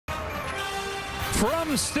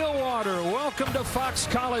From Stillwater, welcome to Fox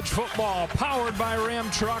College Football, powered by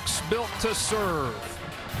Ram Trucks, built to serve.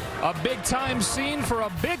 A big-time scene for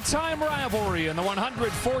a big-time rivalry in the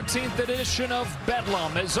 114th edition of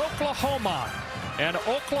Bedlam as Oklahoma and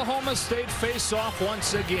Oklahoma State face off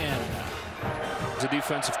once again. The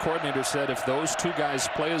defensive coordinator said if those two guys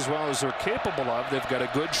play as well as they're capable of, they've got a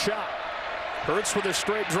good shot. Hurts with a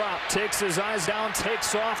straight drop, takes his eyes down,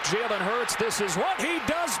 takes off. Jalen Hurts, this is what he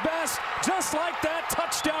does best. Just like that,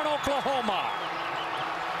 touchdown Oklahoma.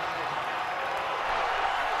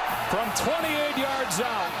 From 28 yards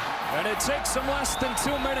out, and it takes him less than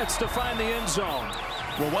 2 minutes to find the end zone.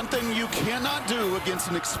 Well, one thing you cannot do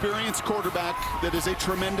against an experienced quarterback that is a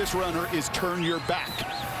tremendous runner is turn your back.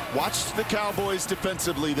 Watch the Cowboys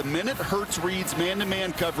defensively. The minute Hurts reads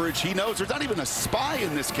man-to-man coverage, he knows there's not even a spy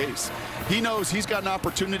in this case. He knows he's got an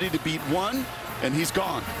opportunity to beat one, and he's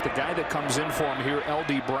gone. The guy that comes in for him here,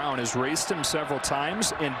 L.D. Brown, has raced him several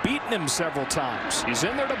times and beaten him several times. He's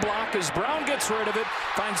in there to block as Brown gets rid of it,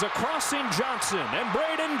 finds a crossing Johnson, and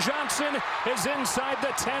Braden Johnson is inside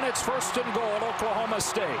the 10. It's 1st and goal at Oklahoma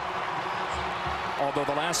State. Although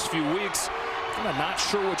the last few weeks, I'm not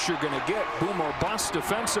sure what you're going to get, boom or bust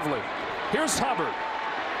defensively. Here's Hubbard.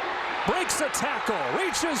 Breaks the tackle,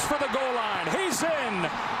 reaches for the goal line. He's in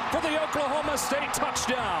for the Oklahoma State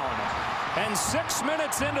touchdown. And 6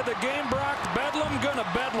 minutes into the game, Brock, Bedlam gonna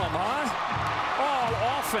bedlam, huh? All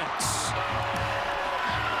offense.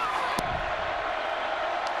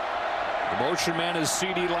 The motion man is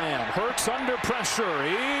CeeDee Lamb. Hurts under pressure.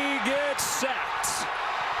 He gets sacked.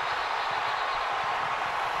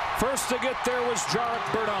 First to get there was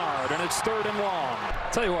Jarek Bernard, and it's 3rd and long.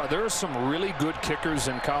 Tell you what, there are some really good kickers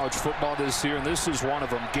in college football this year, and this is one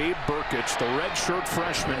of them. Gabe Burkich, the redshirt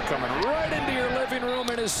freshman, coming right into your living room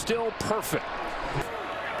and is still perfect.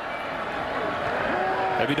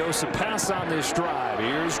 Heavy dose of pass on this drive.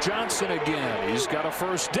 Here's Johnson again. He's got a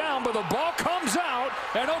first down, but the ball comes out,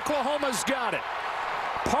 and Oklahoma's got it.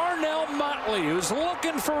 Parnell Motley, who's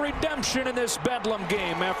looking for redemption in this Bedlam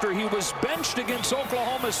game after he was benched against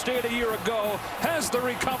Oklahoma State a year ago, has the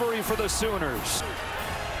recovery for the Sooners.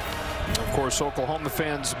 Of course, Oklahoma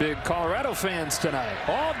fans, big Colorado fans tonight.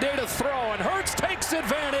 All day to throw, and Hurts takes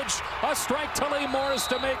advantage. A strike to Lee Morris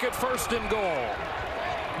to make it 1st and goal.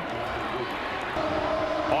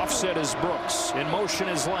 Offset is Brooks. In motion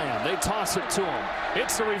is Lamb. They toss it to him.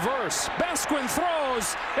 It's a reverse. Basquin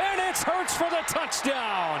throws, and it's Hurts for the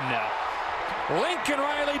touchdown. Lincoln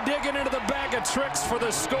Riley digging into the bag of tricks for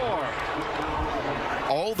the score.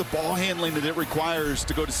 All the ball handling that it requires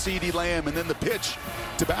to go to CeeDee Lamb, and then the pitch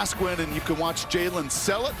to Basquin, and you can watch Jalen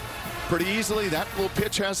sell it pretty easily. That little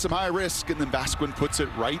pitch has some high risk, and then Basquin puts it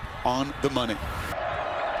right on the money.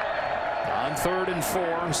 On 3rd and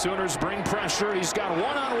 4, Sooners bring pressure. He's got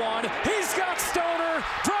one-on-one. He's got Stoner.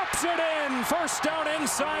 Drops it in. 1st down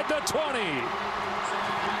inside the 20.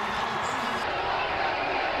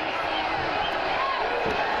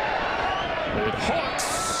 It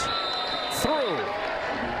hooks through.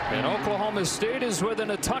 And Oklahoma State is within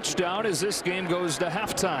a touchdown as this game goes to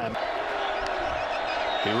halftime.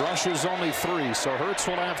 He rushes only 3, so Hurts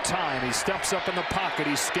will have time. He steps up in the pocket.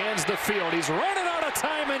 He scans the field. He's running out of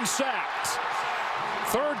time and sacked.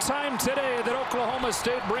 3rd time today that Oklahoma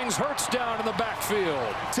State brings Hurts down in the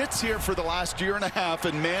backfield. Sits here for the last year and a half,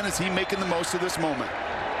 and man, is he making the most of this moment.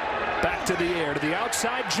 Back to the air, to the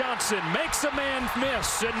outside. Johnson makes a man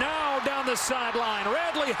miss, and now down the sideline.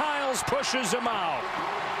 Radley Hiles pushes him out.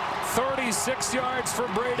 36 yards for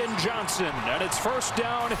Braden Johnson, and it's 1st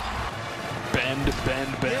down. Bend,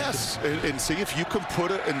 bend, bend. Yes, and see if you can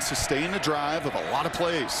put it and sustain a drive of a lot of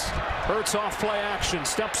plays. Hurts off play action,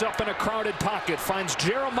 steps up in a crowded pocket, finds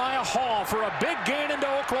Jeremiah Hall for a big gain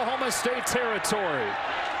into Oklahoma State territory.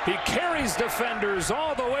 He carries defenders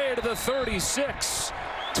all the way to the 36.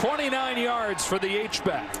 29 yards for the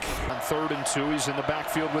H-back. On 3rd and 2, he's in the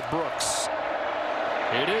backfield with Brooks.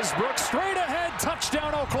 It is Brooks straight ahead,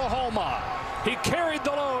 touchdown Oklahoma. He carried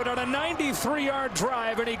the load on a 93-yard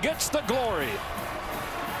drive, and he gets the glory.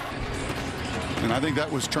 And I think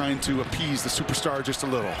that was trying to appease the superstar just a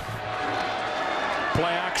little.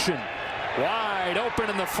 Play action. Wide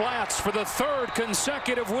open in the flats for the 3rd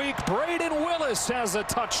consecutive week. Braden Willis has a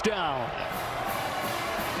touchdown.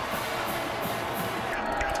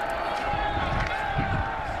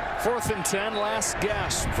 Fourth and 10, last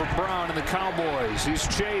gasp for Brown and the Cowboys. He's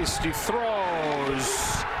chased, he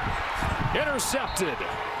throws. Intercepted.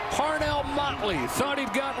 Parnell Motley thought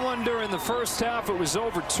he'd gotten one during the first half. It was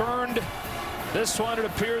overturned. This one, it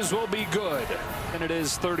appears, will be good. And it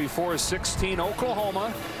is 34-16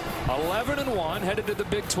 Oklahoma 11-1, headed to the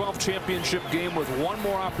Big 12 championship game with one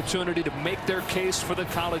more opportunity to make their case for the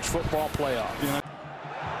college football playoff. And